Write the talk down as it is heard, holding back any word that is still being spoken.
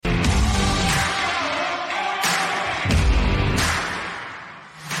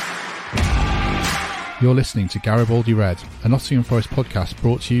You're listening to Garibaldi Red, a Nottingham Forest podcast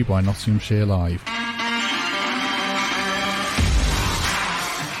brought to you by Nottinghamshire Live.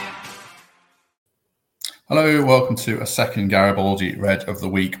 Hello, welcome to a second Garibaldi Red of the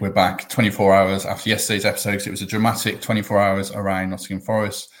week. We're back 24 hours after yesterday's episode because it was a dramatic 24 hours around Nottingham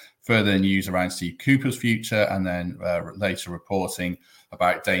Forest. Further news around Steve Cooper's future, and then later reporting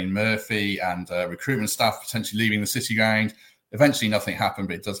about Dane Murphy and recruitment staff potentially leaving the City Ground. Eventually nothing happened,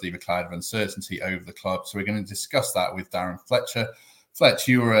 but it does leave a cloud of uncertainty over the club. So we're going to discuss that with Darren Fletcher. Fletch,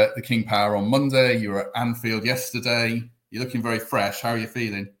 you were at the King Power on Monday. You were at Anfield yesterday. You're looking very fresh. How are you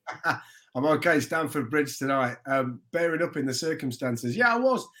feeling? I'm okay. Stamford Bridge tonight. Bearing up in the circumstances. Yeah, I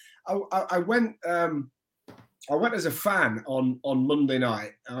was. I went as a fan on Monday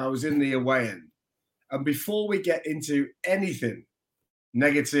night, and I was in the away end. And before we get into anything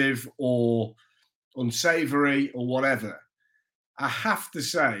negative or unsavoury or whatever, I have to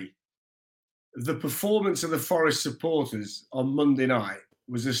say the performance of the Forest supporters on Monday night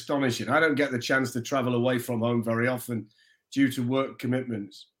was astonishing. I don't get the chance to travel away from home very often due to work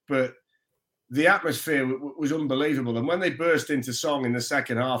commitments, but the atmosphere was unbelievable. And when they burst into song in the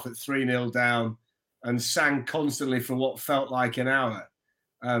second half at 3-0 down and sang constantly for what felt like an hour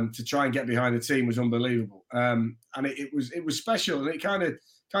to try and get behind the team was unbelievable. And it was special, and it kind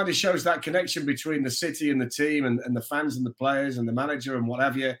of shows that connection between the city and the team and the fans and the players and the manager and what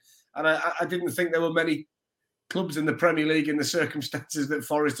have you. And I didn't think there were many clubs in the Premier League in the circumstances that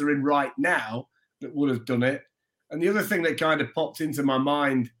Forest are in right now that would have done it. And the other thing that kind of popped into my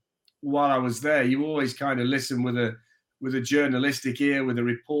mind while I was there, you always kind of listen with a journalistic ear, with a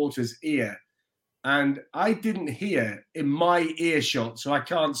reporter's ear. And I didn't hear in my earshot, so I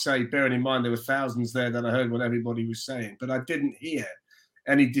can't say, bearing in mind there were thousands there that I heard what everybody was saying, but I didn't hear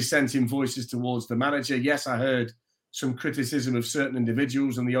any dissenting voices towards the manager. Yes, I heard some criticism of certain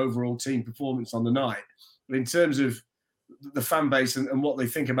individuals and the overall team performance on the night. But in terms of the fan base and what they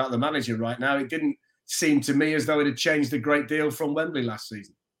think about the manager right now, it didn't seem to me as though it had changed a great deal from Wembley last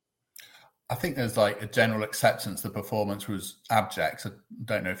season. I think there's like a general acceptance the performance was abject. I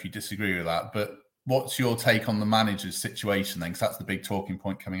don't know if you disagree with that, but what's your take on the manager's situation then? Because that's the big talking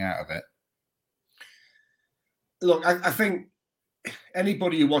point coming out of it. Look, I think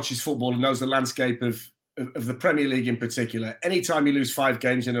anybody who watches football and knows the landscape of the Premier League in particular, anytime you lose 5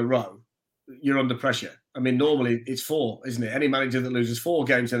 games in a row, you're under pressure. I mean, normally it's 4, isn't it? Any manager that loses 4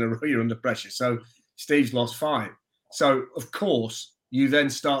 games in a row, you're under pressure. So Steve's lost 5. So, of course, you then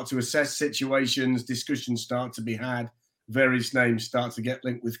start to assess situations, discussions start to be had, various names start to get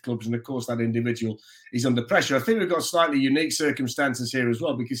linked with clubs, and of course that individual is under pressure. I think we've got slightly unique circumstances here as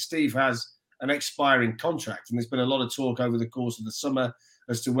well, because Steve has an expiring contract, and there's been a lot of talk over the course of the summer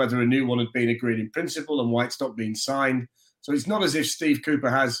as to whether a new one had been agreed in principle and why it's not been signed. So it's not as if Steve Cooper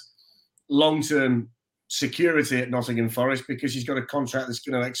has long-term security at Nottingham Forest, because he's got a contract that's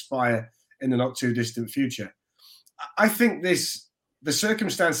going to expire in the not too distant future. I think the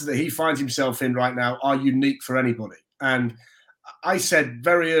circumstances that he finds himself in right now are unique for anybody. And I said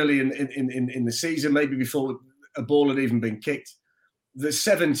very early in the season, maybe before a ball had even been kicked, the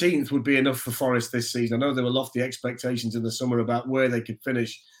 17th would be enough for Forest this season. I know there were lofty expectations in the summer about where they could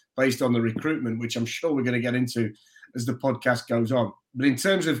finish based on the recruitment, which I'm sure we're going to get into as the podcast goes on. But in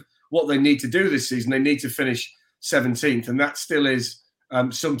terms of what they need to do this season, they need to finish 17th. And that still is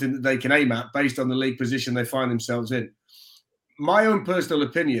something that they can aim at based on the league position they find themselves in. My own personal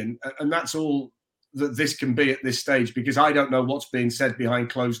opinion, and that's all that this can be at this stage, because I don't know what's being said behind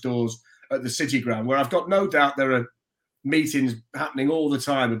closed doors at the City Ground, where I've got no doubt there are meetings happening all the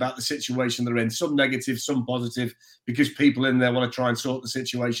time about the situation they're in, some negative, some positive, because people in there want to try and sort the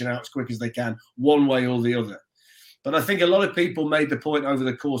situation out as quick as they can, one way or the other. But I think a lot of people made the point over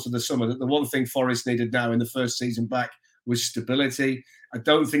the course of the summer that the one thing Forest needed now in the first season back was stability. I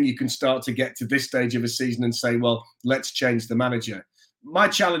don't think you can start to get to this stage of a season and say, well, let's change the manager. My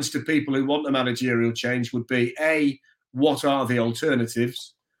challenge to people who want a managerial change would be, A, what are the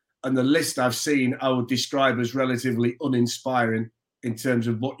alternatives? And the list I've seen I would describe as relatively uninspiring in terms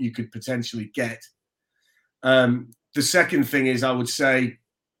of what you could potentially get. The second thing is, I would say,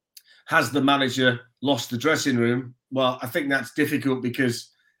 has the manager lost the dressing room? Well, I think that's difficult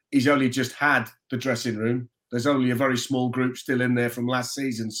because he's only just had the dressing room. There's only a very small group still in there from last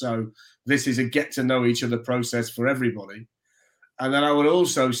season. So this is a get to know each other process for everybody. And then I would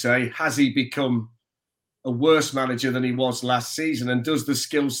also say, has he become a worse manager than he was last season? And does the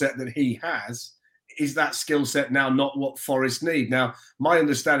skill set that he has, is that skill set now not what Forest need? Now, my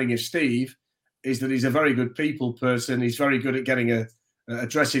understanding of Steve is that he's a very good people person. He's very good at getting a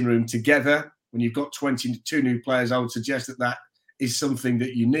dressing room together. When you've got 22 new players, I would suggest that is something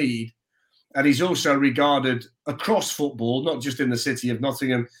that you need. And he's also regarded across football, not just in the city of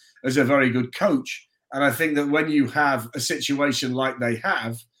Nottingham, as a very good coach. And I think that when you have a situation like they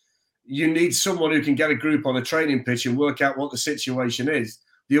have, you need someone who can get a group on a training pitch and work out what the situation is.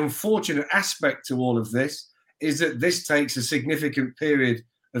 The unfortunate aspect to all of this is that this takes a significant period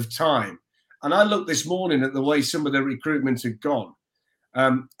of time. And I looked this morning at the way some of the recruitment had gone.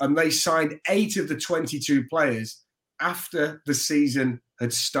 And they signed 8 of the 22 players after the season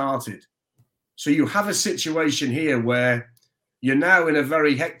had started. So you have a situation here where you're now in a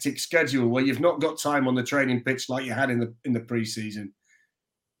very hectic schedule where you've not got time on the training pitch like you had in the pre-season.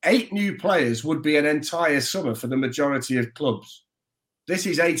 8 new players would be an entire summer for the majority of clubs. This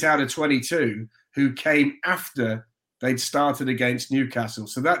is 8 out of 22 who came after they'd started against Newcastle.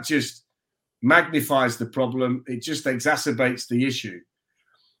 So that just magnifies the problem. It just exacerbates the issue.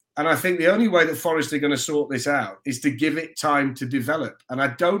 And I think the only way that Forest are going to sort this out is to give it time to develop. And I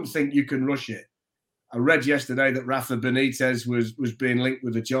don't think you can rush it. I read yesterday that Rafa Benitez was being linked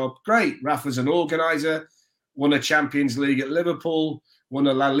with a job. Great. Rafa's an organizer, won a Champions League at Liverpool, won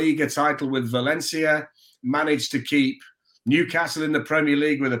a La Liga title with Valencia, managed to keep Newcastle in the Premier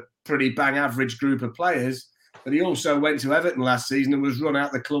League with a pretty bang average group of players. But he also went to Everton last season and was run out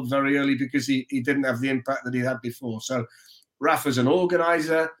of the club very early because he didn't have the impact that he had before. So Rafa's an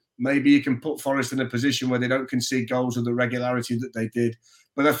organizer. Maybe you can put Forest in a position where they don't concede goals with the regularity that they did.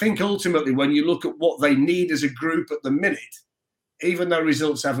 But I think ultimately, when you look at what they need as a group at the minute, even though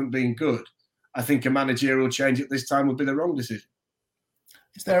results haven't been good, I think a managerial change at this time would be the wrong decision.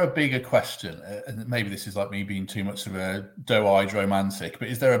 Is there a bigger question, and maybe this is like me being too much of a doe-eyed romantic, but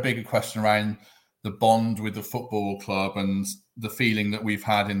is there a bigger question around the bond with the football club and the feeling that we've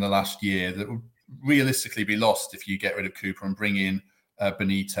had in the last year that would realistically be lost if you get rid of Cooper and bring in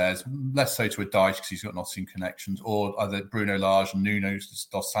Benitez, less so to a Dyche because he's got Nottingham connections, or either Bruno Lage and Nuno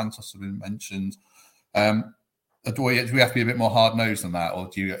Dos Santos have been mentioned. Do we have to be a bit more hard-nosed than that, or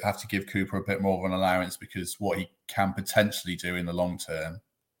do you have to give Cooper a bit more of an allowance because what he can potentially do in the long term?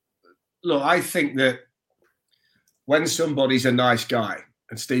 Look, I think that when somebody's a nice guy,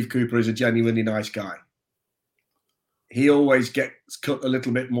 and Steve Cooper is a genuinely nice guy, he always gets cut a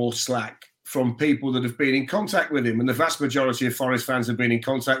little bit more slack from people that have been in contact with him. And the vast majority of Forest fans have been in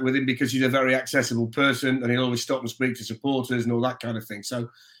contact with him because he's a very accessible person and he'll always stop and speak to supporters and all that kind of thing. So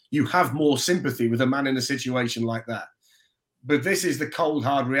you have more sympathy with a man in a situation like that. But this is the cold,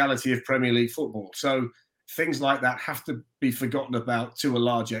 hard reality of Premier League football. So things like that have to be forgotten about to a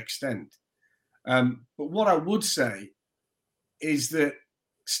large extent. But what I would say is that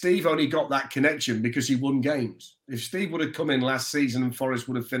Steve only got that connection because he won games. If Steve would have come in last season and Forest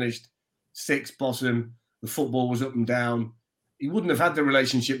would have finished 6th bottom, the football was up and down, he wouldn't have had the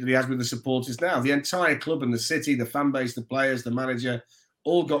relationship that he has with the supporters now. The entire club and the city, the fan base, the players, the manager,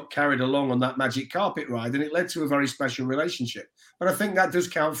 all got carried along on that magic carpet ride, and it led to a very special relationship. But I think that does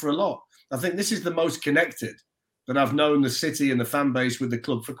count for a lot. I think this is the most connected that I've known the city and the fan base with the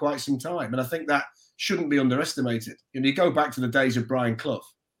club for quite some time. And I think that shouldn't be underestimated. You go back to the days of Brian Clough,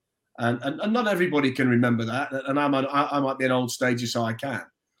 and not everybody can remember that. And I might be an old stager, so I can.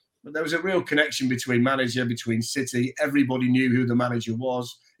 But there was a real connection between manager, between City. Everybody knew who the manager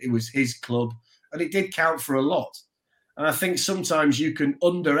was. It was his club. And it did count for a lot. And I think sometimes you can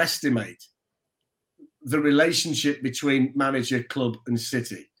underestimate the relationship between manager, club and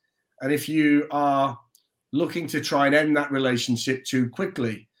City. And if you are looking to try and end that relationship too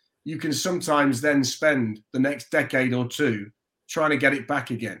quickly, you can sometimes then spend the next decade or two trying to get it back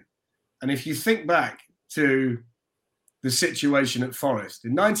again. And if you think back to the situation at Forest.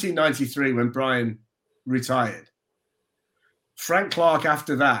 In 1993, when Brian retired, Frank Clark,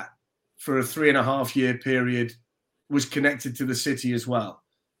 after that, for a 3.5-year period, was connected to the city as well.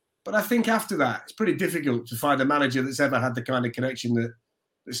 But I think after that, it's pretty difficult to find a manager that's ever had the kind of connection that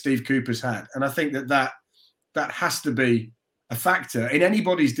Steve Cooper's had. And I think that has to be a factor in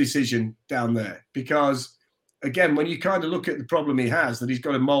anybody's decision down there. Because, again, when you kind of look at the problem he has, that he's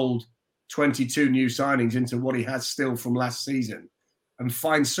got to mould 22 new signings into what he has still from last season and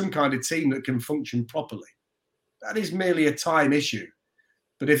find some kind of team that can function properly. That is merely a time issue.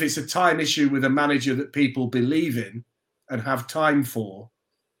 But if it's a time issue with a manager that people believe in and have time for,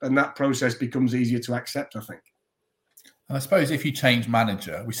 then that process becomes easier to accept, I think. And I suppose if you change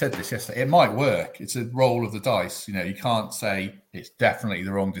manager, we said this yesterday, it might work. It's a roll of the dice. You can't say it's definitely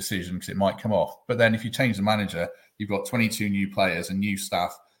the wrong decision because it might come off. But then if you change the manager, you've got 22 new players and new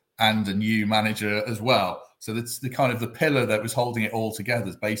staff and a new manager as well. So that's the kind of the pillar that was holding it all together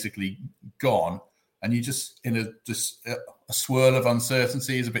is basically gone. And you just in a swirl of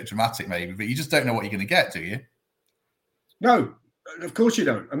uncertainty is a bit dramatic maybe, but you just don't know what you're going to get, do you? No. Of course you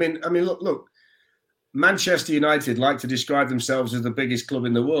don't. I mean, look. Manchester United like to describe themselves as the biggest club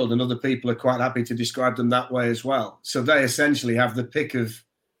in the world, and other people are quite happy to describe them that way as well. So they essentially have the pick of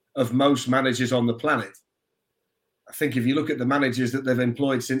most managers on the planet. I think if you look at the managers that they've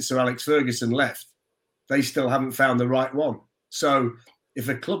employed since Sir Alex Ferguson left, they still haven't found the right one. So if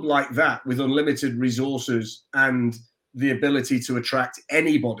a club like that, with unlimited resources and the ability to attract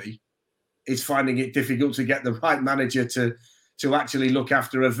anybody, is finding it difficult to get the right manager to actually look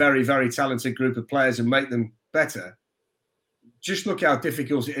after a very, very talented group of players and make them better, just look how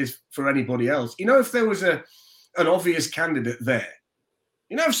difficult it is for anybody else. You know, if there was an obvious candidate there,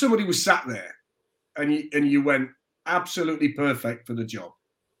 you know, if somebody was sat there and you went absolutely perfect for the job.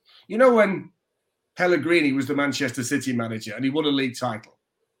 You know, when Pellegrini was the Manchester City manager and he won a league title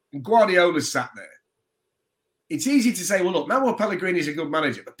and Guardiola sat there, it's easy to say, well, look, Manuel Pellegrini is a good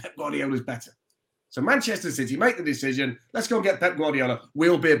manager, but Pep Guardiola's better. So Manchester City make the decision, let's go and get Pep Guardiola.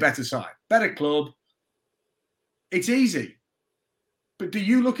 We'll be a better side, better club. It's easy. But do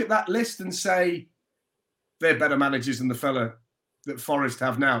you look at that list and say they're better managers than the fella that Forest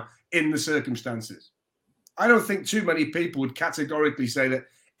have now in the circumstances? I don't think too many people would categorically say that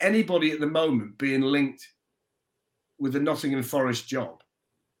anybody at the moment being linked with the Nottingham Forest job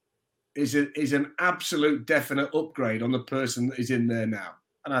is an absolute definite upgrade on the person that is in there now.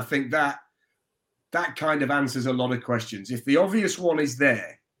 And I think that kind of answers a lot of questions. If the obvious one is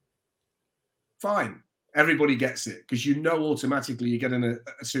there, fine. Everybody gets it because you know automatically you're getting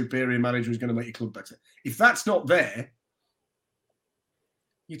a superior manager who's going to make your club better. If that's not there,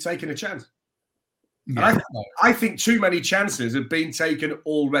 you're taking a chance. Yeah. I think too many chances have been taken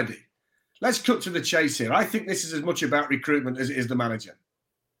already. Let's cut to the chase here. I think this is as much about recruitment as it is the manager.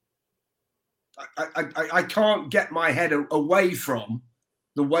 I can't get my head away from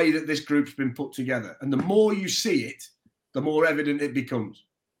the way that this group's been put together. And the more you see it, the more evident it becomes.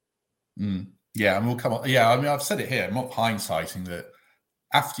 Yeah, and we'll come on. Yeah, I mean, I've said it here. I'm not hindsighting that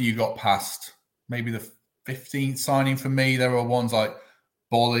after you got past maybe the 15th signing for me, there were ones like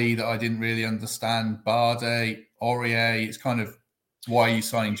Bolly that I didn't really understand, Bardet, Aurier. It's kind of, why are you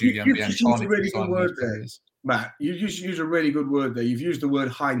signing Julian Bianconio? You used a really good word there, Matt. You just used a really good word there. You've used the word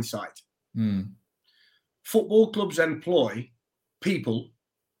hindsight. Football clubs employ people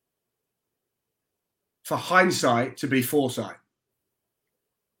for hindsight to be foresight.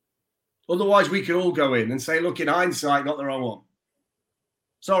 Otherwise, we could all go in and say, look, in hindsight, got the wrong one.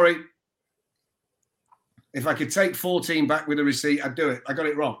 Sorry. If I could take 14 back with a receipt, I'd do it. I got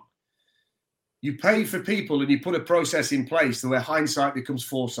it wrong. You pay for people and you put a process in place where hindsight becomes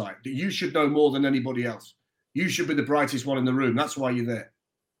foresight. That you should know more than anybody else. You should be the brightest one in the room. That's why you're there.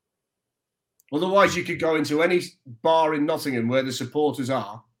 Otherwise, you could go into any bar in Nottingham where the supporters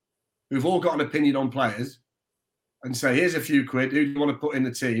are, who've all got an opinion on players, and say, here's a few quid, who do you want to put in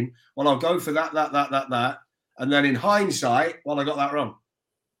the team? Well, I'll go for that. And then in hindsight, well, I got that wrong.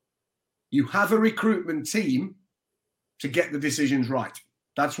 You have a recruitment team to get the decisions right.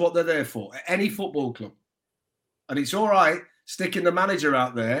 That's what they're there for, at any football club. And it's all right sticking the manager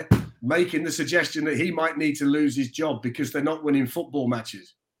out there, making the suggestion that he might need to lose his job because they're not winning football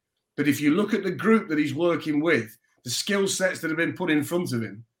matches. But if you look at the group that he's working with, the skill sets that have been put in front of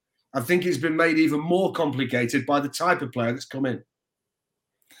him, I think it's been made even more complicated by the type of player that's come in.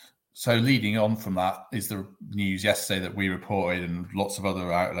 So leading on from that is the news yesterday that we reported and lots of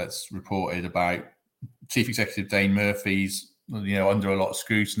other outlets reported about Chief Executive Dane Murphy's, under a lot of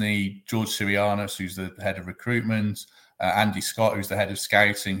scrutiny, George Sirianos, who's the head of recruitment, Andy Scott, who's the head of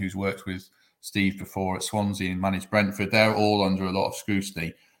scouting, who's worked with Steve before at Swansea and managed Brentford. They're all under a lot of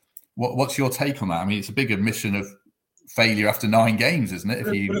scrutiny. What's your take on that? I mean, it's a big admission of failure after 9 games, isn't it?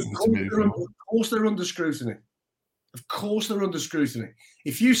 Of course they're under scrutiny. Of course they're under scrutiny.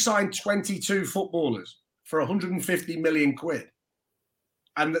 If you sign 22 footballers for 150 million quid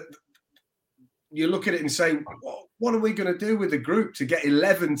and you look at it and say, well, what are we going to do with the group to get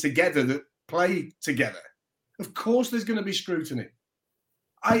 11 together that play together? Of course there's going to be scrutiny.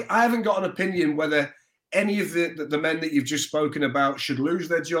 I haven't got an opinion whether any of the men that you've just spoken about should lose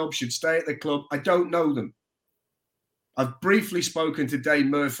their job, should stay at the club. I don't know them. I've briefly spoken to Dane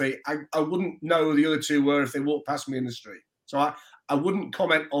Murphy. I wouldn't know who the other two were if they walked past me in the street. So I wouldn't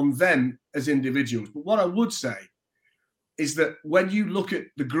comment on them as individuals. But what I would say is that when you look at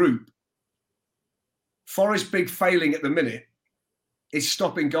the group, Forest's big failing at the minute is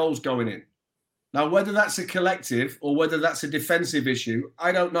stopping goals going in. Now, whether that's a collective or whether that's a defensive issue,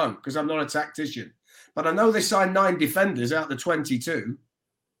 I don't know because I'm not a tactician. But I know they signed 9 defenders out of the 22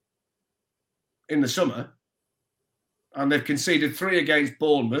 in the summer. And they've conceded 3 against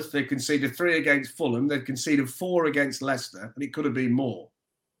Bournemouth. They've conceded 3 against Fulham. They've conceded 4 against Leicester. And it could have been more.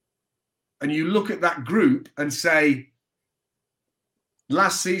 And you look at that group and say,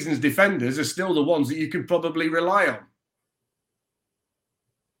 last season's defenders are still the ones that you could probably rely on.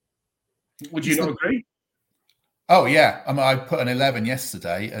 Would you not agree? Oh, yeah. I mean, I put an 11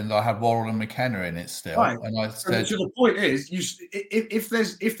 yesterday and I had Worrell and McKenna in it still. Right. And I said, so the point is, if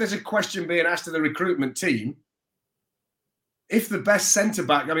there's a question being asked of the recruitment team, if the best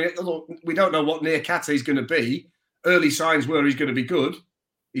centre-back, I mean, we don't know what Niakate is going to be. Early signs were he's going to be good.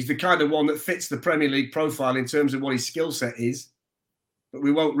 He's the kind of one that fits the Premier League profile in terms of what his skill set is. But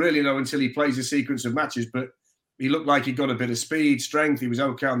we won't really know until he plays a sequence of matches. But he looked like he got a bit of speed, strength. He was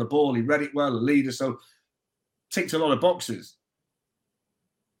okay on the ball. He read it well, a leader. So ticked a lot of boxes.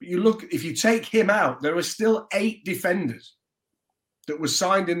 But you look, if you take him out, there are still 8 defenders that were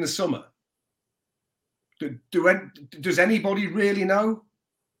signed in the summer. Does anybody really know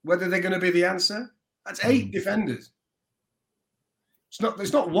whether they're going to be the answer? That's 8 defenders.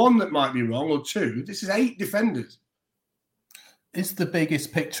 There's not one that might be wrong or 2. This is 8 defenders. Is the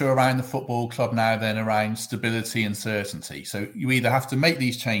biggest picture around the football club now then around stability and certainty? So you either have to make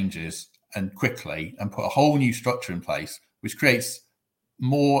these changes and quickly and put a whole new structure in place, which creates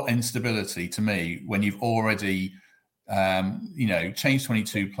more instability to me when you've already, changed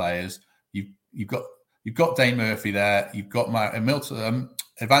 22 players. You've got Dane Murphy there. You've got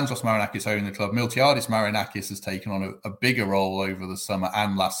Evangelos Marinakis owning the club. Miltiadis Marinakis has taken on a bigger role over the summer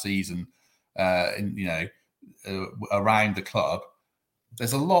and last season, around the club.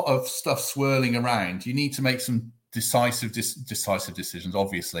 There's a lot of stuff swirling around. You need to make some decisive decisions,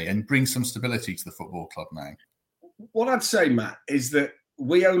 obviously, and bring some stability to the football club now. What I'd say, Matt, is that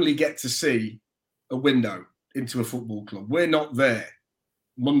we only get to see a window into a football club. We're not there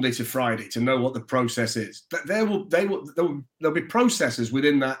Monday to Friday to know what the process is. There'll be processes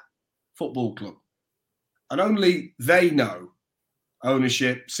within that football club, and only they know,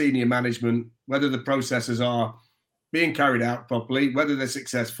 ownership, senior management, whether the processes are being carried out properly, whether they're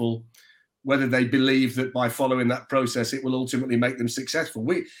successful, whether they believe that by following that process it will ultimately make them successful.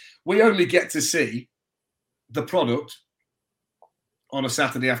 We only get to see the product on a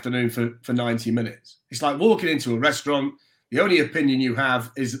Saturday afternoon for 90 minutes. It's like walking into a restaurant. The only opinion you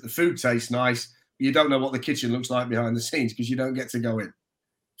have is that the food tastes nice, but you don't know what the kitchen looks like behind the scenes because you don't get to go in.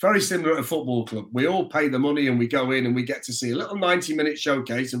 Very similar at a football club. We all pay the money and we go in and we get to see a little 90-minute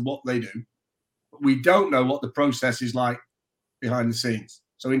showcase of what they do. But we don't know what the process is like behind the scenes.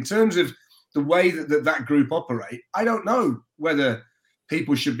 So in terms of the way that group operate, I don't know whether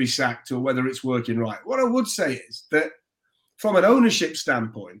people should be sacked or whether it's working right. What I would say is that from an ownership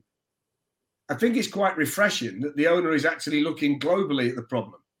standpoint, I think it's quite refreshing that the owner is actually looking globally at the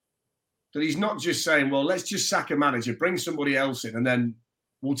problem. That he's not just saying, well, let's just sack a manager, bring somebody else in, and then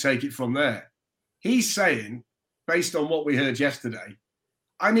we'll take it from there. He's saying, based on what we heard yesterday,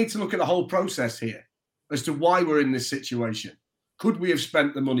 I need to look at the whole process here as to why we're in this situation. Could we have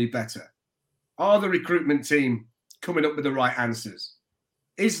spent the money better? Are the recruitment team coming up with the right answers?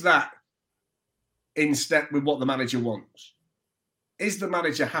 Is that in step with what the manager wants? Is the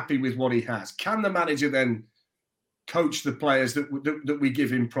manager happy with what he has? Can the manager then coach the players that we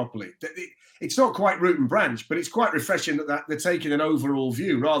give him properly? It's not quite root and branch, but it's quite refreshing that they're taking an overall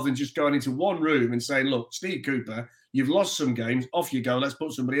view rather than just going into one room and saying, look, Steve Cooper, you've lost some games, off you go, let's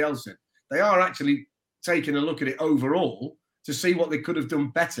put somebody else in. They are actually taking a look at it overall to see what they could have done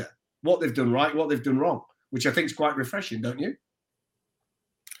better, what they've done right, what they've done wrong, which I think is quite refreshing, don't you?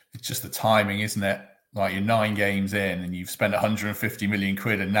 It's just the timing, isn't it? Like you're 9 games in and you've spent 150 million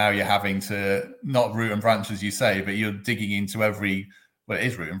quid and now you're having to, not root and branch as you say, but you're digging into it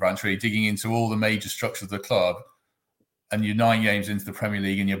is root and branch really, digging into all the major structures of the club, and you're 9 games into the Premier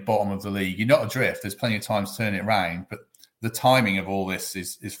League and you're bottom of the league. You're not adrift. There's plenty of time to turn it around, but the timing of all this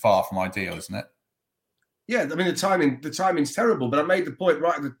is far from ideal, isn't it? Yeah, I mean, the timing's terrible, but I made the point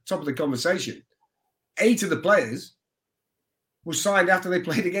right at the top of the conversation. 8 of the players were signed after they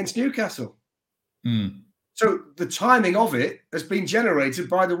played against Newcastle. Mm. So the timing of it has been generated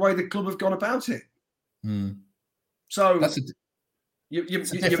by the way the club have gone about it. Mm. So that's a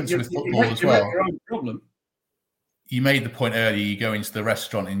difference with football as well. Your own problem. You made the point earlier, you go into the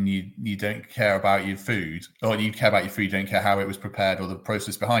restaurant and you don't care about your food, or you care about your food, you don't care how it was prepared or the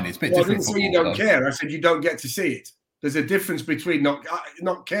process behind it. It's a bit different. I didn't say you don't care. I said you don't get to see it. There's a difference between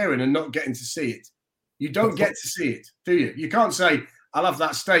not caring and not getting to see it. You don't get to see it, do you? You can't say, I'll have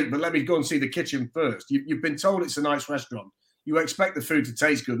that steak, but let me go and see the kitchen first. You've been told it's a nice restaurant. You expect the food to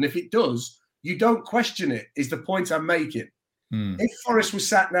taste good. And if it does, you don't question it, is the point I'm making. If Forest was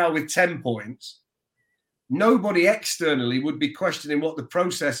sat now with 10 points, nobody externally would be questioning what the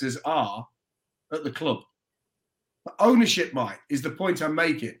processes are at the club. But ownership might, is the point I'm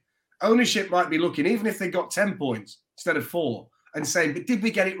making. Ownership might be looking, even if they got 10 points instead of 4, and saying, but did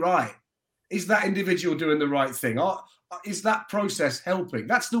we get it right? Is that individual doing the right thing? Or is that process helping?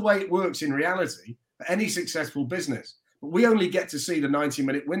 That's the way it works in reality for any successful business. But we only get to see the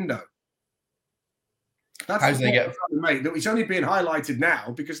 90-minute window. That's How's they get? It's only being highlighted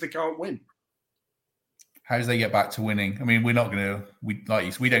now because they can't win. How do they get back to winning? I mean, we're not going to.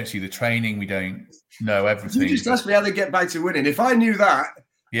 We don't see the training. We don't know everything. You just asked me how they get back to winning. If I knew that,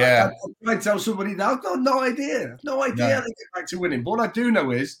 yeah, I'd try and tell somebody that I've got no idea. No idea how they get back to winning. But what I do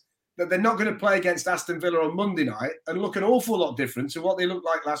know is that they're not going to play against Aston Villa on Monday night and look an awful lot different to what they looked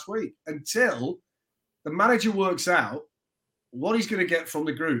like last week until the manager works out what he's going to get from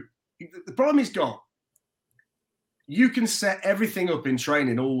the group. The problem he's got. You can set everything up in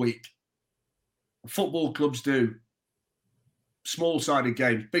training all week. Football clubs do. Small-sided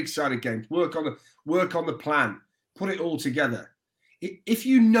games, big-sided games. Work on the plan. Put it all together. If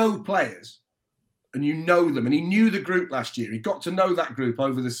you know players and you know them, and he knew the group last year, he got to know that group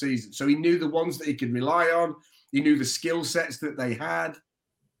over the season. So he knew the ones that he could rely on. He knew the skill sets that they had,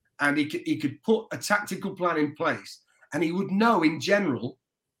 and he could put a tactical plan in place. And he would know in general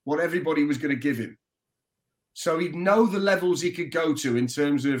what everybody was going to give him. So he'd know the levels he could go to in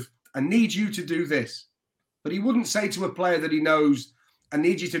terms of, I need you to do this. But he wouldn't say to a player that he knows, I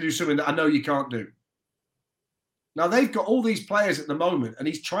need you to do something that I know you can't do. Now, they've got all these players at the moment, and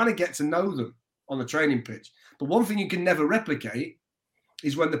he's trying to get to know them on the training pitch. But one thing you can never replicate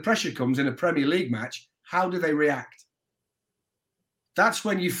is when the pressure comes in a Premier League match, how do they react? That's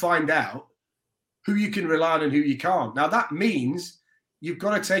when you find out who you can rely on and who you can't. Now, that means you've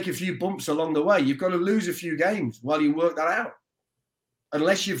got to take a few bumps along the way. You've got to lose a few games while you work that out.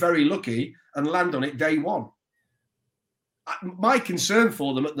 Unless you're very lucky and land on it day one. My concern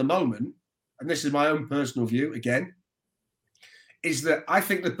for them at the moment, and this is my own personal view again, is that I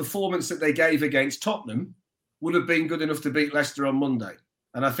think the performance that they gave against Tottenham would have been good enough to beat Leicester on Monday.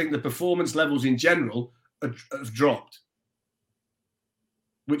 And I think the performance levels in general have dropped,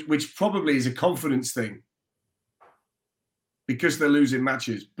 which probably is a confidence thing, because they're losing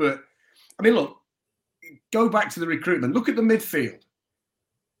matches. But, I mean, look, go back to the recruitment. Look at the midfield.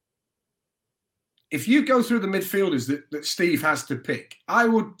 If you go through the midfielders that Steve has to pick, I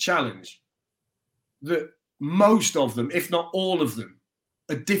would challenge that most of them, if not all of them,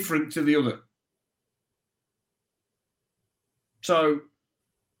 are different to the other. So,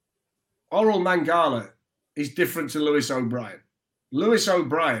 Orel Mangala is different to Lewis O'Brien. Lewis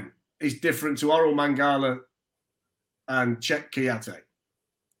O'Brien is different to Orel Mangala and Cheick Kouyaté.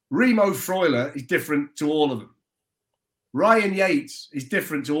 Remo Freuler is different to all of them. Ryan Yates is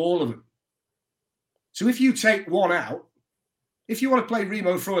different to all of them. So if you take one out, if you want to play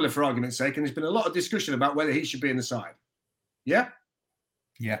Remo Freuler for argument's sake, and there's been a lot of discussion about whether he should be in the side. Yeah?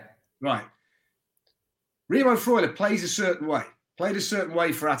 Yeah. Right. Remo Freuler plays a certain way. Played a certain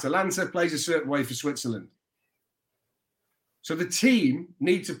way for Atalanta, plays a certain way for Switzerland. So the team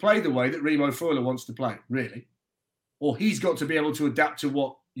need to play the way that Remo Freuler wants to play, really. Or he's got to be able to adapt to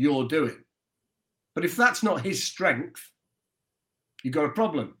what you're doing. But if that's not his strength, you've got a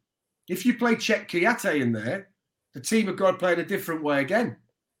problem. If you play Cheick Kouyaté in there, the team have got to play in a different way again,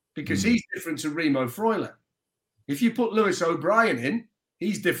 because he's different to Remo Freuler. If you put Lewis O'Brien in,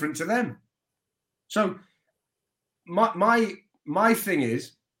 he's different to them. So my thing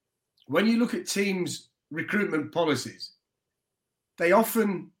is, when you look at teams' recruitment policies, they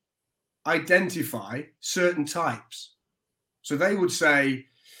often identify certain types. So they would say,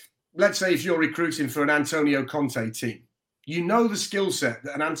 let's say if you're recruiting for an Antonio Conte team, you know the skill set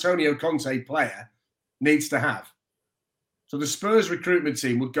that an Antonio Conte player needs to have. So the Spurs recruitment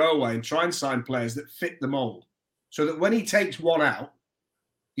team would go away and try and sign players that fit the mould, so that when he takes one out,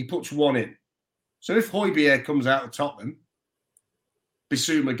 he puts one in. So if Højbjerg comes out of Tottenham,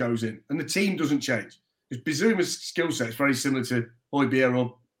 Bissouma goes in, and the team doesn't change. Because Bissouma's skill set is very similar to Højbjerg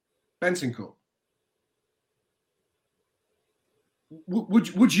or Bentancur.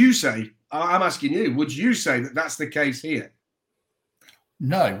 Would you say, I'm asking you, would you say that that's the case here?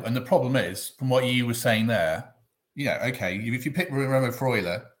 No, and the problem is, from what you were saying there, okay, if you pick Remo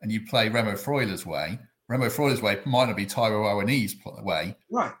Freuler and you play Remo Freuler's way might not be Taiwo Awoniyi's way.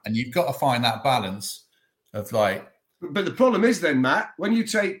 Right. And you've got to find that balance of like... But the problem is then, Matt, when you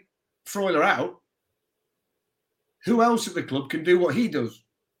take Freuler out, who else at the club can do what he does?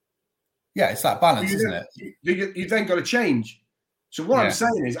 Yeah, it's that balance, isn't it? You've then got to change. So what I'm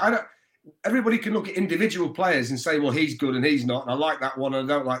saying is, everybody can look at individual players and say, well, he's good and he's not, and I like that one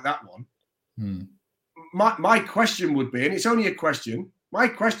and I don't like that one. my question would be, and it's only a question, my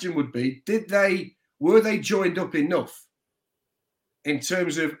question would be, were they joined up enough in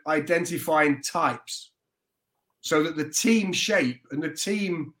terms of identifying types so that the team shape and the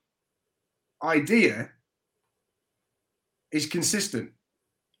team idea is consistent?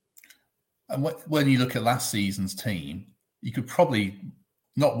 And when you look at last season's team, you could probably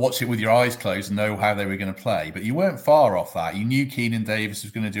not watch it with your eyes closed and know how they were going to play, but you weren't far off that. You knew Keenan Davis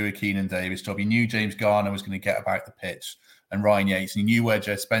was going to do a Keenan Davis job. You knew James Garner was going to get about the pitch, and Ryan Yates, and you knew where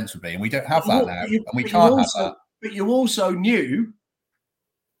Joe Spence would be. And we don't have that now, and we can't have that. But you also knew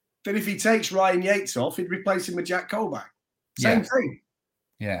that if he takes Ryan Yates off, he'd replace him with Jack Colback. Same thing.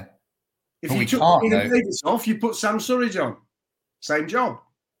 Yeah. If you took Keenan Davis off, you put Sam Surridge on. Same job.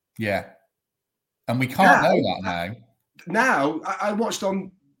 Yeah. And we can't know that now. Now, I watched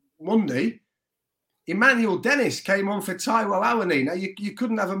on Monday, Emmanuel Dennis came on for Taiwo Awoniyi. Now, you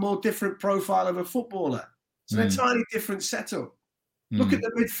couldn't have a more different profile of a footballer. It's an entirely different setup. Look at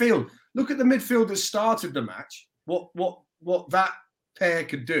the midfield. Look at the midfield that started the match, what that pair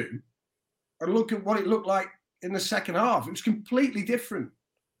could do, and look at what it looked like in the second half. It was completely different.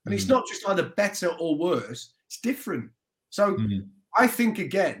 And it's not just either better or worse. It's different. So I think,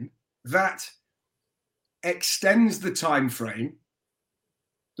 again, that extends the time frame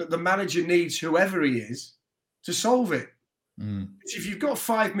that the manager needs, whoever he is, to solve it. If you've got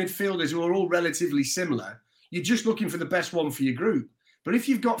 5 midfielders who are all relatively similar, you're just looking for the best one for your group. But if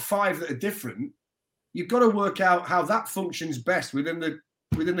you've got 5 that are different, you've got to work out how that functions best within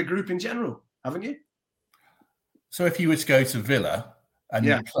the group in general, haven't you? So if you were to go to Villa and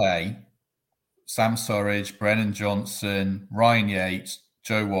you play Sam Surridge, Brennan Johnson, Ryan Yates,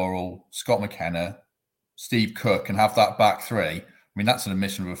 Joe Worrell, Scott McKenna, Steve Cook, and have that back three, I mean, that's an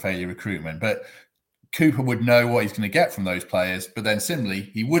admission of a failure recruitment. But Cooper would know what he's going to get from those players. But then similarly,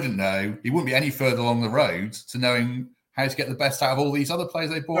 he wouldn't be any further along the road to knowing how to get the best out of all these other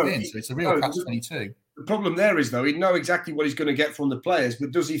players they brought in. So it's a real catch-22. The problem there is, though, he'd know exactly what he's going to get from the players,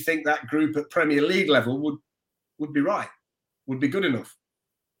 but does he think that group at Premier League level would be right, would be good enough?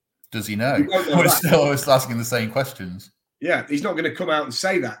 Does he know? We're still asking the same questions. Yeah, he's not going to come out and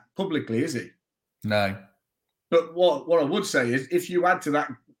say that publicly, is he? No. But what I would say is, if you add to that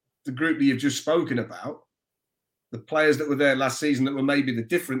the group that you've just spoken about, the players that were there last season that were maybe the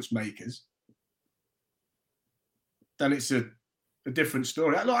difference makers, then it's a different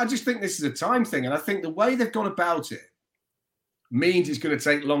story. Look, I just think this is a time thing, and I think the way they've gone about it means it's going to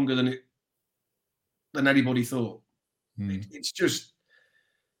take longer than anybody thought. It's just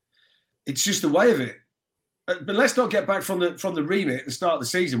the way of it. But let's not get back from the remit at the start of the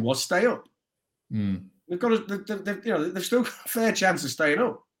season was stay up. They've got they've still got a fair chance of staying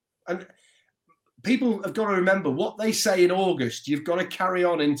up, and people have got to remember what they say in August. You've got to carry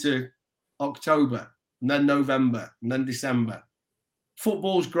on into October, and then November, and then December.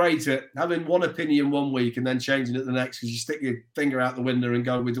 Football's great at having one opinion one week and then changing it the next because you stick your finger out the window and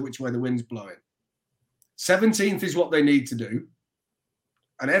go with which way the wind's blowing. 17th is what they need to do.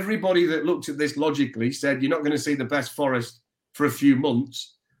 And everybody that looked at this logically said, you're not going to see the best Forest for a few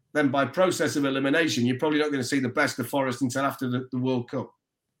months. Then by process of elimination, you're probably not going to see the best of Forest until after the World Cup.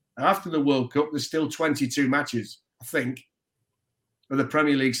 And after the World Cup, there's still 22 matches, I think, of the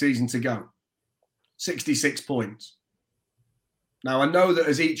Premier League season to go. 66 points. Now, I know that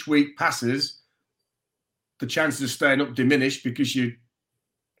as each week passes, the chances of staying up diminish because you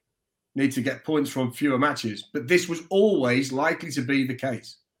need to get points from fewer matches. But this was always likely to be the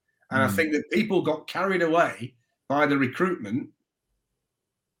case. And I think that people got carried away by the recruitment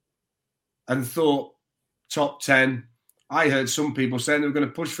and thought top 10. I heard some people saying they were going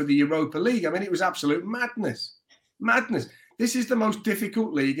to push for the Europa League. I mean, it was absolute madness. Madness. This is the most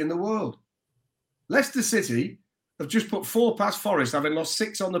difficult league in the world. Leicester City have just put 4 past Forest, having lost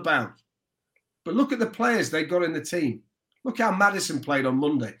 6 on the bounce. But look at the players they've got in the team. Look how Maddison played on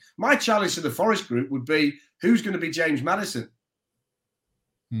Monday. My challenge to the Forest group would be, who's going to be James Maddison?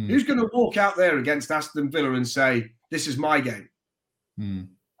 Who's going to walk out there against Aston Villa and say, this is my game?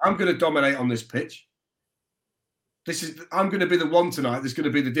 I'm going to dominate on this pitch. I'm going to be the one tonight that's going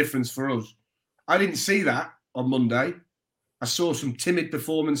to be the difference for us. I didn't see that on Monday. I saw some timid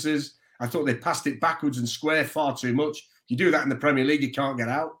performances. I thought they passed it backwards and square far too much. You do that in the Premier League, you can't get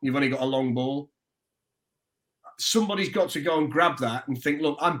out. You've only got a long ball. Somebody's got to go and grab that and think,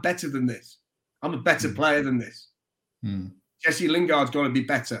 look, I'm better than this. I'm a better player than this. Jesse Lingard's got to be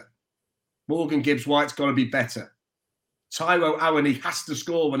better. Morgan Gibbs-White's got to be better. Taiwo Awoniyi has to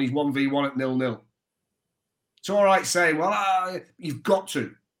score when he's 1v1 at 0-0. It's all right saying, well, you've got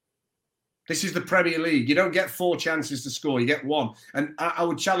to. This is the Premier League. You don't get 4 chances to score. You get 1. And I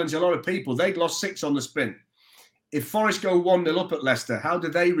would challenge a lot of people. They'd lost 6 on the sprint. If Forest go 1-0 up at Leicester, how do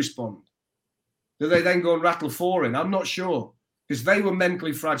they respond? Do they then go and rattle 4 in? I'm not sure. Because they were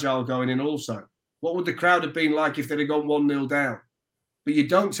mentally fragile going in also. What would the crowd have been like if they'd have gone 1-0 down? But you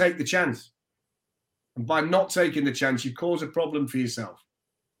don't take the chance. And by not taking the chance, you cause a problem for yourself.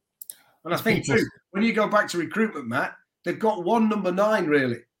 And I think, too, when you go back to recruitment, Matt, they've got one number 9,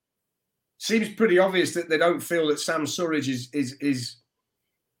 really. Seems pretty obvious that they don't feel that Sam Surridge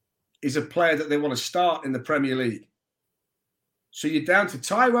is a player that they want to start in the Premier League. So you're down to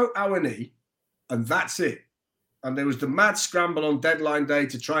Taiwo Awoniyi, and that's it. And there was the mad scramble on deadline day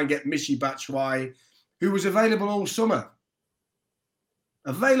to try and get Michy Batshuayi, who was available all summer.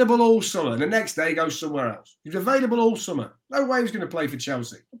 Available all summer. And the next day goes somewhere else. He's available all summer. No way he's going to play for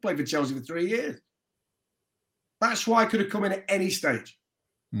Chelsea. He'll play for Chelsea for 3 years. Batshuayi could have come in at any stage.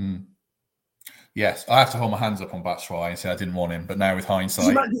 Yes, I have to hold my hands up on Batshuayi and say I didn't want him, but now with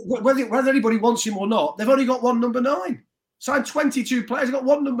hindsight... Whether anybody wants him or not, they've only got one number 9. Signed 22 players, they've got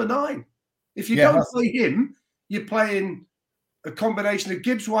one number 9. If you don't play him, you're playing a combination of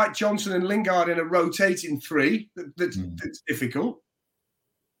Gibbs, White, Johnson and Lingard in a rotating 3 that's difficult.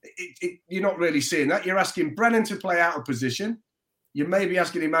 You're not really seeing that. You're asking Brennan to play out of position. You may be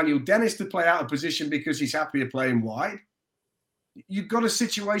asking Emmanuel Dennis to play out of position because he's happier playing wide. You've got a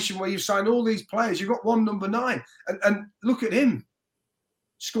situation where you've signed all these players. You've got one number 9. And look at him.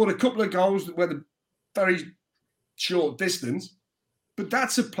 Scored a couple of goals with a very short distance. But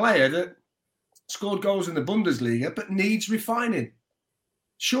that's a player that scored goals in the Bundesliga but needs refining.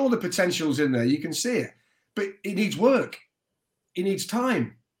 Sure, the potential's in there. You can see it. But it needs work. It needs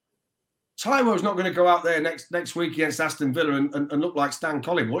time. Taiwo's not going to go out there next week against Aston Villa and look like Stan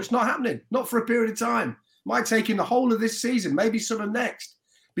Collymore. It's not happening. Not for a period of time. Might take in the whole of this season, maybe some of next,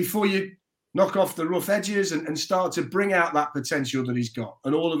 before you knock off the rough edges and start to bring out that potential that he's got.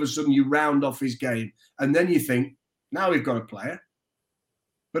 And all of a sudden you round off his game. And then you think, now we've got a player.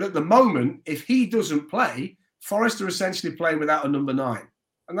 But at the moment, if he doesn't play, Forest are essentially playing without a number 9.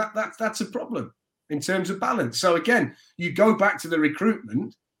 And that's a problem in terms of balance. So again, you go back to the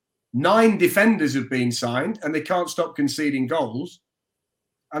recruitment. 9 defenders have been signed and they can't stop conceding goals.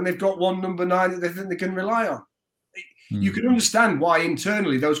 And they've got one number 9 that they think they can rely on. You can understand why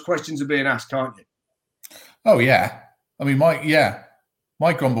internally those questions are being asked, can't you? Oh, yeah. I mean,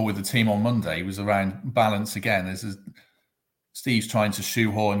 my grumble with the team on Monday was around balance again. Steve's trying to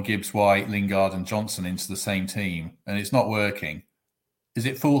shoehorn Gibbs, White, Lingard and Johnson into the same team, and it's not working. Is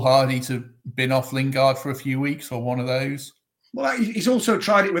it foolhardy to bin off Lingard for a few weeks or one of those? Well, he's also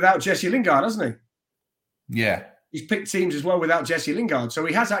tried it without Jesse Lingard, hasn't he? Yeah. He's picked teams as well without Jesse Lingard, so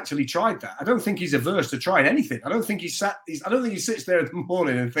he has actually tried that. I don't think he's averse to trying anything. I don't think he sits there in the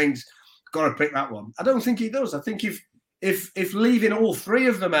morning and thinks, "Got to pick that one." I don't think he does. I think if leaving all 3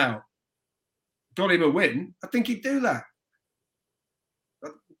 of them out got him a win, I think he'd do that.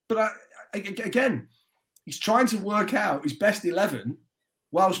 But again, he's trying to work out his best 11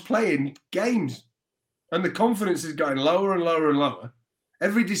 whilst playing games, and the confidence is going lower and lower and lower.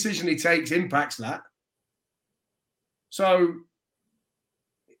 Every decision he takes impacts that. So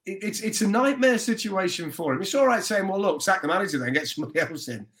it's a nightmare situation for him. It's all right saying, well, look, sack the manager then, get somebody else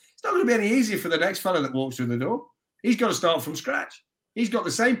in. It's not going to be any easier for the next fella that walks through the door. He's got to start from scratch. He's got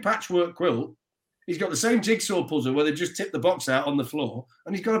the same patchwork quilt. He's got the same jigsaw puzzle where they've just tipped the box out on the floor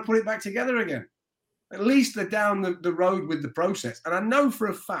and he's got to put it back together again. At least they're down the road with the process. And I know for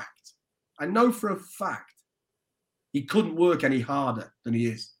a fact, he couldn't work any harder than he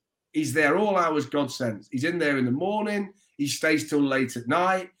is. He's there all hours God sends. He's in there in the morning. He stays till late at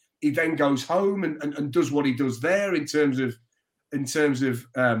night. He then goes home and does what he does there in terms of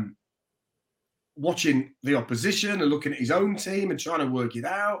watching the opposition and looking at his own team and trying to work it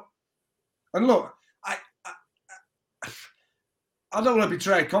out. And look, I don't want to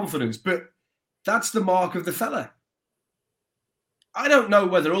betray confidence, but that's the mark of the fella. I don't know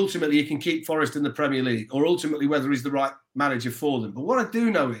whether ultimately he can keep Forest in the Premier League or ultimately whether he's the right manager for them. But what I do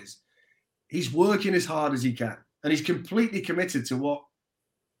know is he's working as hard as he can and he's completely committed to what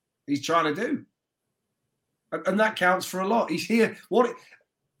he's trying to do. And that counts for a lot. He's here.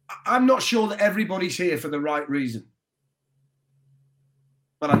 I'm not sure that everybody's here for the right reason.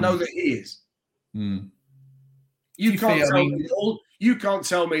 But I know that he is. You can't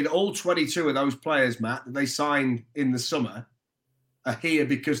tell me that all 22 of those players, Matt, that they signed in the summer are here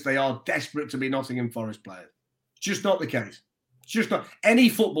because they are desperate to be Nottingham Forest players. It's just not the case. It's just not. Any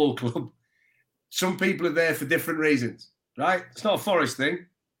football club, some people are there for different reasons, right? It's not a Forest thing.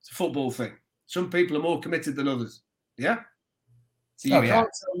 It's a football thing. Some people are more committed than others. Yeah? So you can't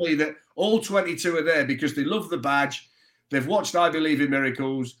tell me that all 22 are there because they love the badge, they've watched I Believe in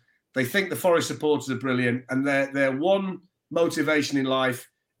Miracles, they think the Forest supporters are brilliant, and their one motivation in life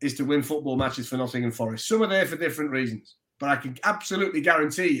is to win football matches for Nottingham Forest. Some are there for different reasons, but I can absolutely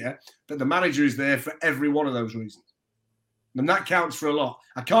guarantee you that the manager is there for every one of those reasons. And that counts for a lot.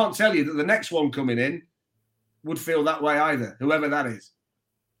 I can't tell you that the next one coming in would feel that way either, whoever that is.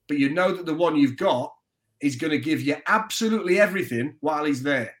 But you know that the one you've got is going to give you absolutely everything while he's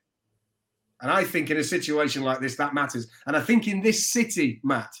there. And I think in a situation like this, that matters. And I think in this city,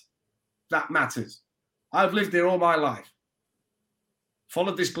 Matt, that matters. I've lived here all my life.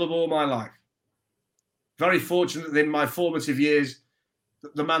 Followed this club all my life. Very fortunate that in my formative years,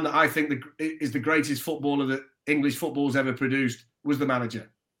 the man that I think is the greatest footballer that English football's ever produced was the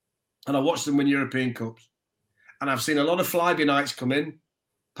manager. And I watched them win European Cups. And I've seen a lot of fly-by-nights come in,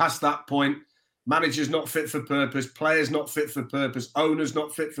 past that point. Managers not fit for purpose, players not fit for purpose, owners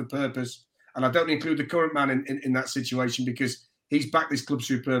not fit for purpose. And I don't include the current man in that situation because he's backed this club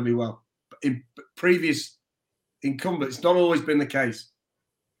superbly well. But in previous incumbents, it's not always been the case.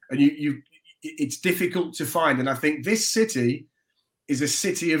 And it's difficult to find. And I think this city is a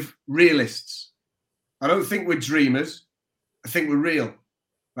city of realists. I don't think we're dreamers. I think we're real.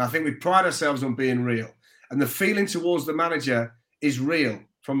 And I think we pride ourselves on being real. And the feeling towards the manager is real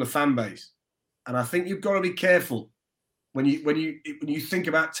from the fan base. And I think you've got to be careful when you think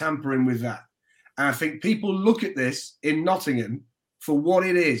about tampering with that. And I think people look at this in Nottingham for what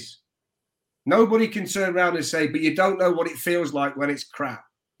it is. Nobody can turn around and say, but you don't know what it feels like when it's crap.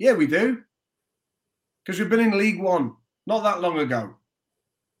 Yeah, we do. Because we've been in League One not that long ago.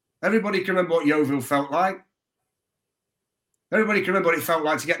 Everybody can remember what Yeovil felt like. Everybody can remember what it felt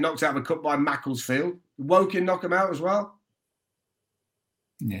like to get knocked out of a cup by Macclesfield. Woking knock them out as well.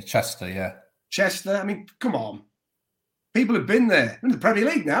 Yeah, Chester, yeah. Chester, I mean, come on. People have been there. We're in the Premier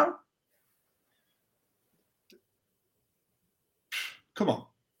League now. Come on.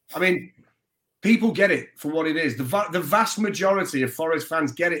 I mean, people get it for what it is. The vast majority of Forest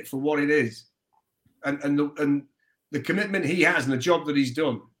fans get it for what it is. And the commitment he has and the job that he's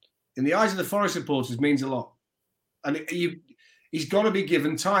done, in the eyes of the Forest supporters, means a lot. And he's got to be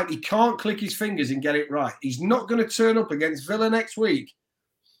given time. He can't click his fingers and get it right. He's not going to turn up against Villa next week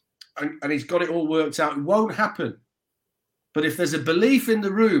and he's got it all worked out. It won't happen. But if there's a belief in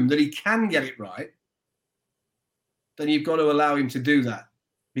the room that he can get it right, then you've got to allow him to do that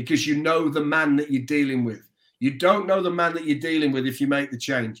because you know the man that you're dealing with. You don't know the man that you're dealing with if you make the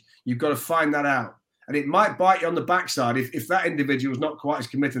change. You've got to find that out. And it might bite you on the backside if that individual is not quite as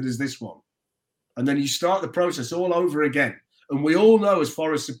committed as this one. And then you start the process all over again. And we all know as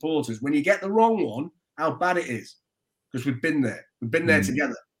Forest supporters, when you get the wrong one, how bad it is. Because we've been there. We've been there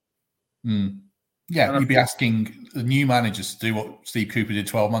together. Mm. Yeah, you'd be asking the new managers to do what Steve Cooper did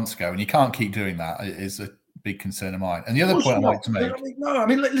 12 months ago. And you can't keep doing that. It is a big concern of mine. And the other point I'd like to make... I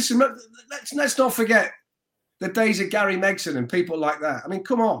mean, listen, let's not forget the days of Gary Megson and people like that. I mean,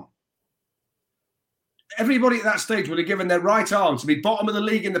 come on. Everybody at that stage would have given their right arm to be bottom of the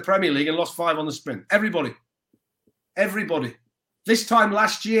league in the Premier League and lost 5 on the sprint. Everybody. This time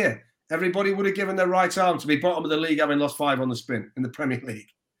last year, everybody would have given their right arm to be bottom of the league having lost 5 on the sprint in the Premier League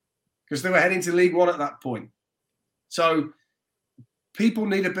because they were heading to League One at that point. So people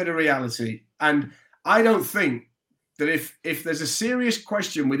need a bit of reality. And I don't think that if there's a serious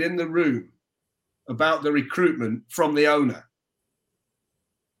question within the room about the recruitment from the owner,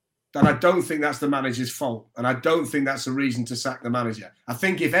 then I don't think that's the manager's fault. And I don't think that's a reason to sack the manager. I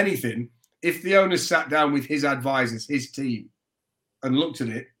think, if anything, if the owner sat down with his advisors, his team, and looked at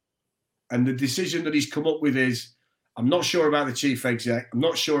it, and the decision that he's come up with is, I'm not sure about the chief exec, I'm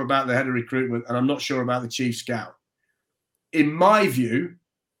not sure about the head of recruitment, and I'm not sure about the chief scout. In my view,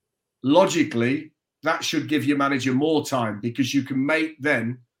 logically, that should give your manager more time because you can make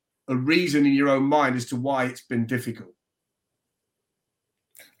then a reason in your own mind as to why it's been difficult.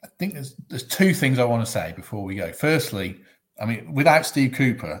 I think there's 2 things I want to say before we go. Firstly, I mean, without Steve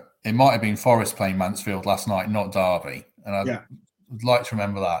Cooper, it might have been Forest playing Mansfield last night, not Derby. And I'd like to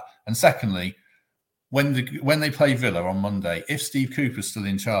remember that. And secondly, when they play Villa on Monday, if Steve Cooper's still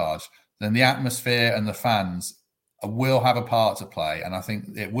in charge, then the atmosphere and the fans will have a part to play. And I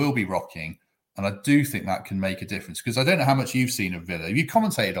think it will be rocking. And I do think that can make a difference because I don't know how much you've seen of Villa. You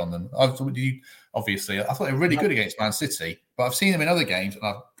commentated on them. Obviously, I thought they were really good against Man City, but I've seen them in other games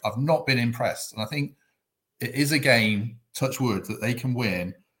and I've not been impressed. And I think it is a game, touch wood, that they can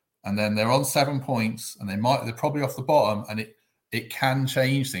win. And then they're on 7 points and they're probably off the bottom and it can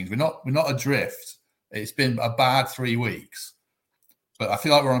change things. We're not adrift. It's been a bad 3 weeks, but I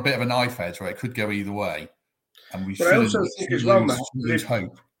feel like we're on a bit of a knife edge where it could go either way. And we But I also think as well, Matt, lose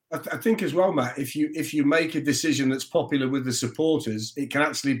hope. I think as well, Matt, if you make a decision that's popular with the supporters, it can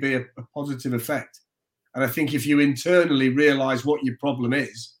actually be a positive effect. And I think if you internally realise what your problem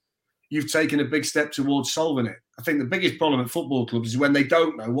is, you've taken a big step towards solving it. I think the biggest problem at football clubs is when they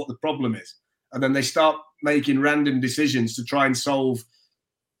don't know what the problem is. And then they start making random decisions to try and solve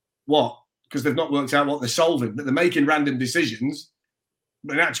what? Because they've not worked out what they're solving. But they're making random decisions.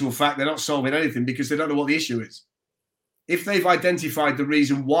 But in actual fact, they're not solving anything because they don't know what the issue is. If they've identified the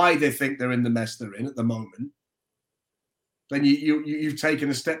reason why they think they're in the mess they're in at the moment, then you've taken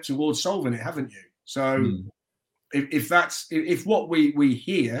a step towards solving it, haven't you? So if what we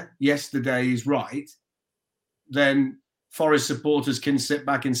hear yesterday is right, then Forest supporters can sit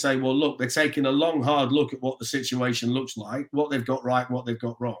back and say, well, look, they're taking a long, hard look at what the situation looks like, what they've got right, what they've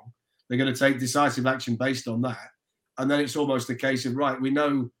got wrong. They're going to take decisive action based on that. And then it's almost a case of, right, we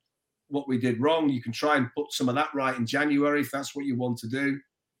know what we did wrong. You can try and put some of that right in January if that's what you want to do.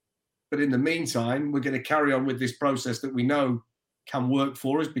 But in the meantime, we're going to carry on with this process that we know can work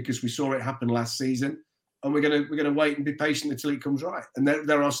for us because we saw it happen last season. And we're going to wait and be patient until it comes right. And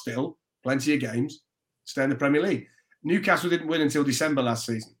there are still plenty of games to stay in the Premier League. Newcastle didn't win until December last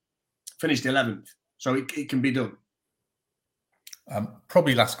season. Finished 11th. So it can be done.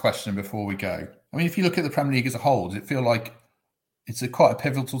 Probably last question before we go. I mean, if you look at the Premier League as a whole, does it feel like it's quite a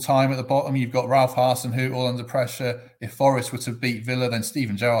pivotal time at the bottom? You've got Ralph Hasenhüttl all under pressure. If Forest were to beat Villa, then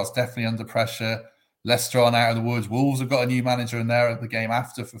Steven Gerrard's definitely under pressure. Leicester on out of the woods. Wolves have got a new manager in there at the game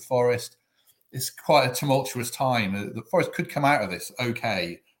after for Forest. It's quite a tumultuous time. The Forest could come out of this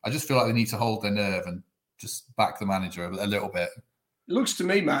okay. I just feel like they need to hold their nerve and just back the manager a little bit. It looks to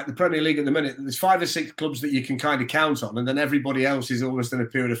me, Matt, the Premier League at the minute, there's 5 or 6 clubs that you can kind of count on, and then everybody else is almost in a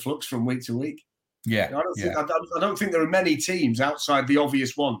period of flux from week to week. Yeah. I don't think there are many teams outside the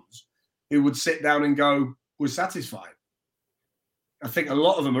obvious ones who would sit down and go, we're satisfied. I think a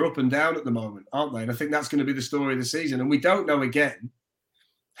lot of them are up and down at the moment, aren't they? And I think that's going to be the story of the season. And we don't know, again,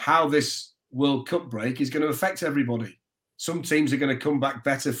 how this World Cup break is going to affect everybody. Some teams are going to come back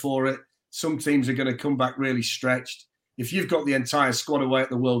better for it. Some teams are going to come back really stretched. If you've got the entire squad away at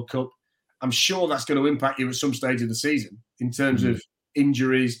the World Cup, I'm sure that's going to impact you at some stage of the season in terms of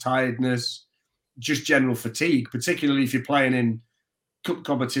injuries, tiredness, just general fatigue, particularly if you're playing in cup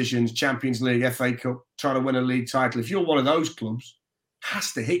competitions, Champions League, FA Cup, trying to win a league title. If you're one of those clubs, it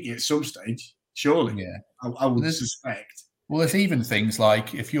has to hit you at some stage, surely. Yeah, I would suspect. Well, there's even things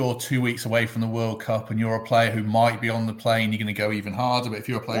like if you're 2 weeks away from the World Cup and you're a player who might be on the plane, you're going to go even harder. But if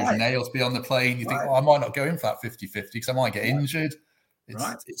you're a player who's nailed to be on the plane, you think, I might not go in for that 50-50 because I might get injured.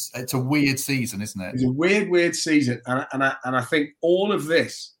 It's a weird season, isn't it? It's a weird season. And I think all of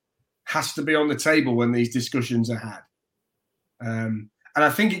this has to be on the table when these discussions are had. And I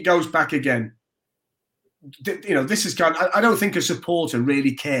think it goes back again. You know, this is I don't think a supporter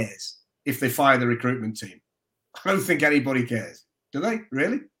really cares if they fire the recruitment team. I don't think anybody cares. Do they?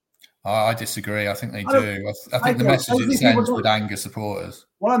 Really? I disagree. I think they do. I think the message it sends would anger supporters.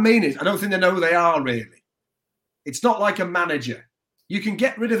 What I mean is, I don't think they know who they are, really. It's not like a manager. You can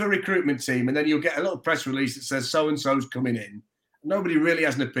get rid of a recruitment team and then you'll get a little press release that says so-and-so's coming in. Nobody really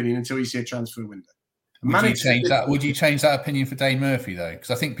has an opinion until you see a transfer window. Would you change that opinion for Dane Murphy, though?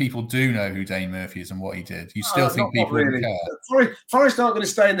 Because I think people do know who Dane Murphy is and what he did. You still think people really care? Forest aren't going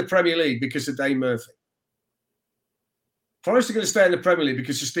to stay in the Premier League because of Dane Murphy. Forest are going to stay in the Premier League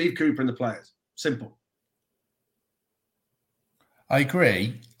because of Steve Cooper and the players. Simple. I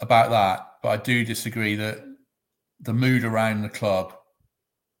agree about that, but I do disagree that the mood around the club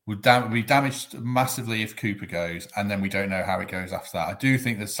would be damaged massively if Cooper goes, and then we don't know how it goes after that. I do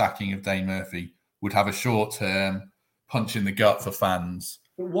think the sacking of Dane Murphy would have a short-term punch in the gut for fans.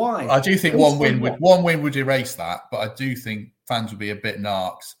 But why? I do think one win would erase that, but I do think fans would be a bit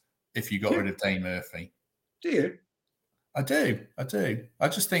narcs if you got rid of Dane Murphy. Do you? I do. I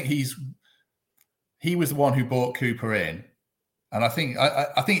just think he was the one who brought Cooper in. And I think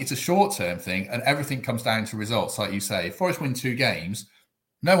it's a short-term thing, and everything comes down to results, like you say. If Forest win 2 games,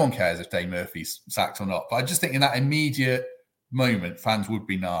 no one cares if Dane Murphy's sacked or not. But I just think in that immediate moment, fans would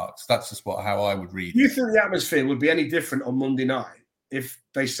be narcs. That's just how I would read it. Do you think the atmosphere would be any different on Monday night if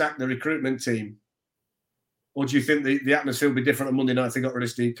they sacked the recruitment team? Or do you think the atmosphere would be different on Monday night if they got rid of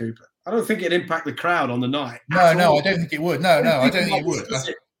Steve Cooper? I don't think it'd impact the crowd on the night. No, I don't think it would. No, I don't think it would.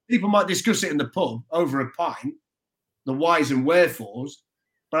 People might discuss it in the pub over a pint, the whys and wherefores.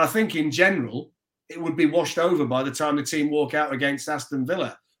 But I think in general, it would be washed over by the time the team walk out against Aston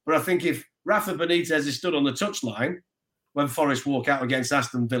Villa. But I think if Rafa Benitez is stood on the touchline when Forest walk out against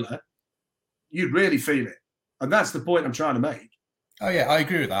Aston Villa, you'd really feel it. And that's the point I'm trying to make. Oh, yeah, I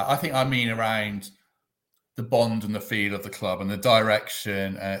agree with that. I think I mean around the bond and the feel of the club and the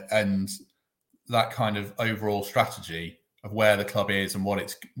direction and that kind of overall strategy of where the club is and what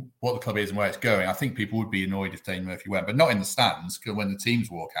the club is and where it's going. I think people would be annoyed if Dane Murphy went, but not in the stands, because when the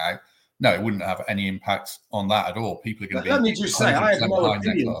teams walk out, no, it wouldn't have any impact on that at all. People are going to be. Let me just say, I have no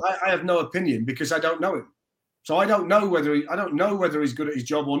opinion. I have no opinion because I don't know him, so I don't know whether he's good at his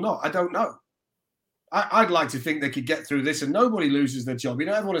job or not. I don't know. I'd like to think they could get through this and nobody loses their job. You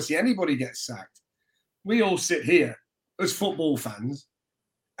don't ever want to see anybody get sacked. We all sit here as football fans,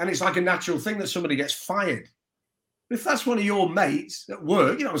 and it's like a natural thing that somebody gets fired. If that's one of your mates at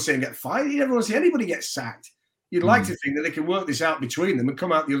work, you don't want to see him get fired. You never want to see anybody get sacked. You'd like to think that they can work this out between them and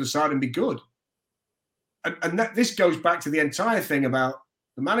come out the other side and be good. And this goes back to the entire thing about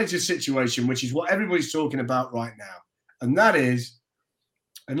the manager situation, which is what everybody's talking about right now. And that is,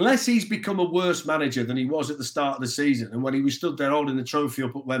 unless he's become a worse manager than he was at the start of the season and when he was stood there holding the trophy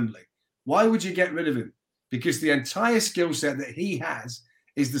up at Wembley, why would you get rid of him? Because the entire skill set that he has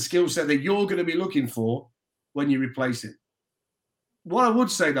is the skill set that you're going to be looking for when you replace him. What I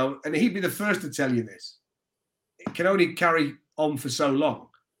would say, though, and he'd be the first to tell you this, it can only carry on for so long.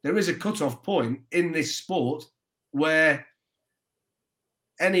 There is a cut-off point in this sport where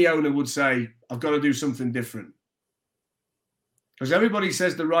any owner would say, I've got to do something different. Because everybody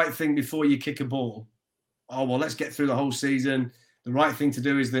says the right thing before you kick a ball. Oh, well, let's get through the whole season. The right thing to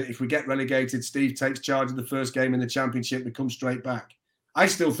do is that if we get relegated, Steve takes charge of the first game in the Championship and comes straight back. I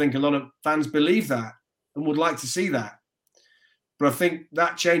still think a lot of fans believe that and would like to see that. But I think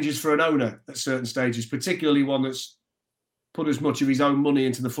that changes for an owner at certain stages, particularly one that's put as much of his own money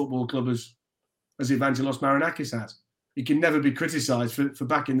into the football club as Evangelos Marinakis has. He can never be criticised for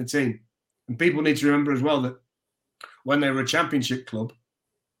backing the team. And people need to remember as well that when they were a Championship club,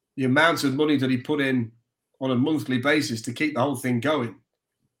 the amount of money that he put in on a monthly basis to keep the whole thing going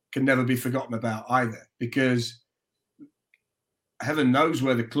can never be forgotten about either, because heaven knows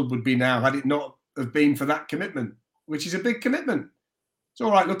where the club would be now had it not have been for that commitment, which is a big commitment. It's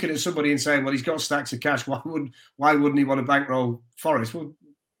all right looking at somebody and saying, well, he's got stacks of cash. Why wouldn't he want to bankroll Forest? Well,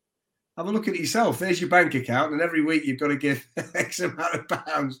 have a look at it yourself. There's your bank account, and every week you've got to give X amount of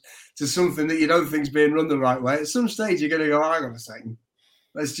pounds to something that you don't think's being run the right way. At some stage, you're going to go, hang on a second.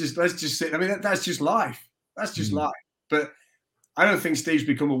 Let's just sit. I mean, that's just life. That's just life. But I don't think Steve's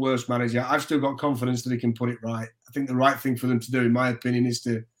become a worse manager. I've still got confidence that he can put it right. I think the right thing for them to do, in my opinion, is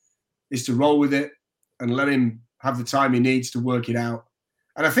to roll with it and let him have the time he needs to work it out.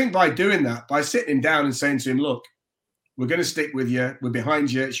 And I think by doing that, by sitting him down and saying to him, look, we're going to stick with you. We're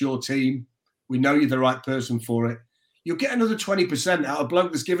behind you. It's your team. We know you're the right person for it. You'll get another 20% out of a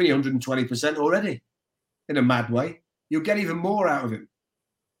bloke that's given you 120% already in a mad way. You'll get even more out of him.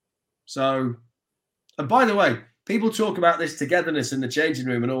 So, and by the way, people talk about this togetherness in the changing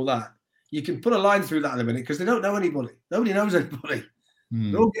room and all that. You can put a line through that in a minute because they don't know anybody. Nobody knows anybody.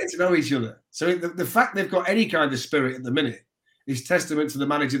 They're all getting to know each other. So the fact they've got any kind of spirit at the minute is testament to the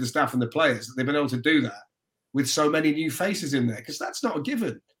manager, the staff and the players that they've been able to do that with so many new faces in there, because that's not a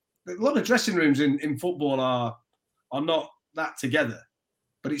given. A lot of dressing rooms in football are not that together,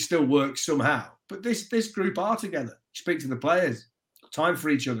 but it still works somehow. But this group are together. Speak to the players, time for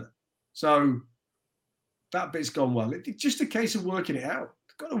each other. So that bit's gone well. It's just a case of working it out.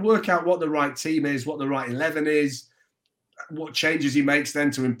 Got to work out what the right team is, what the right 11 is, what changes he makes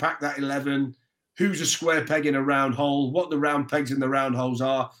then to impact that 11, who's a square peg in a round hole, what the round pegs in the round holes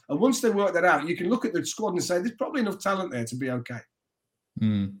are. And once they work that out, you can look at the squad and say, there's probably enough talent there to be okay.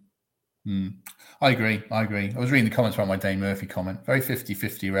 I agree. I was reading the comments about my Dane Murphy comment. Very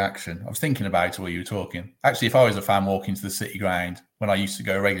 50-50 reaction. I was thinking about it while you were talking. Actually, if I was a fan walking to the City ground when I used to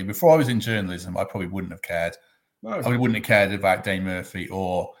go regularly, before I was in journalism, I probably wouldn't have cared. No. I wouldn't have cared about Dane Murphy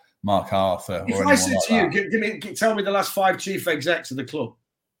or Mark Arthur. If I said to you, tell me the last 5 chief execs of the club.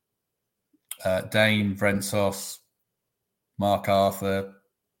 Dane, Vrensos, Mark Arthur.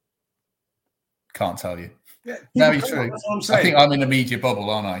 Can't tell you. Yeah, no, it's true. That's what I'm saying. I think I'm in a media bubble,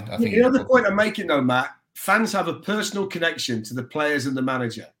 aren't I? think the other point I'm making, though, Matt, fans have a personal connection to the players and the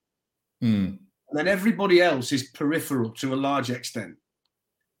manager. And then everybody else is peripheral to a large extent,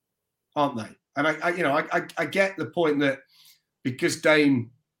 aren't they? And I get the point that because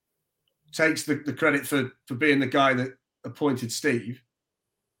Dane takes the credit for being the guy that appointed Steve,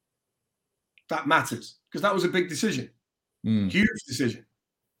 that matters because that was a big decision, huge decision.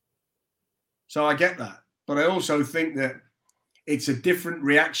 So I get that. But I also think that it's a different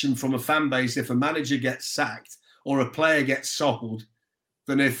reaction from a fan base if a manager gets sacked or a player gets sold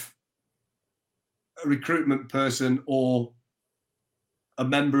than if a recruitment person or a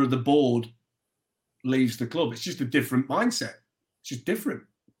member of the board leaves the club. It's just a different mindset. It's just different.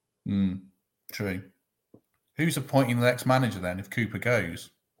 True. Who's appointing the next manager then if Cooper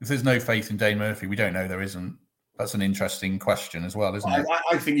goes? If there's no faith in Dane Murphy, we don't know there isn't. That's an interesting question as well, isn't it?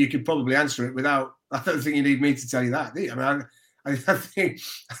 I think you could probably answer it without. I don't think you need me to tell you that. Do you? I mean, I think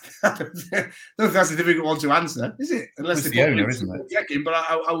that's a difficult one to answer, is it? Unless it's the owner, isn't it? Checking, but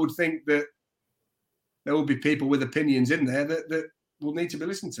I would think that there will be people with opinions in there that will need to be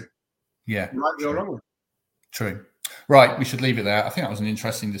listened to. Yeah, rightly or wrongly. True. Right, we should leave it there. I think that was an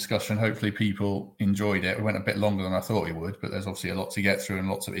interesting discussion. Hopefully people enjoyed it. We went a bit longer than I thought we would, but there's obviously a lot to get through and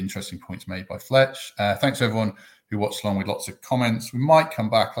lots of interesting points made by Fletch. Thanks to everyone who watched along with lots of comments. We might come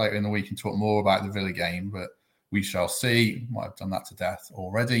back later in the week and talk more about the Villa game, but we shall see. Might have done that to death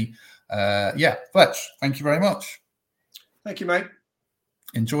already. Fletch, thank you very much. Thank you, mate.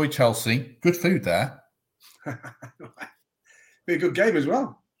 Enjoy Chelsea. Good food there. Be a good game as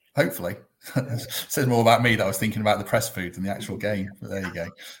well. Hopefully. Says more about me that I was thinking about the press food than the actual game. But there you go.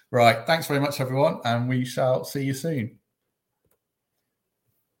 Right. Thanks very much, everyone. And we shall see you soon.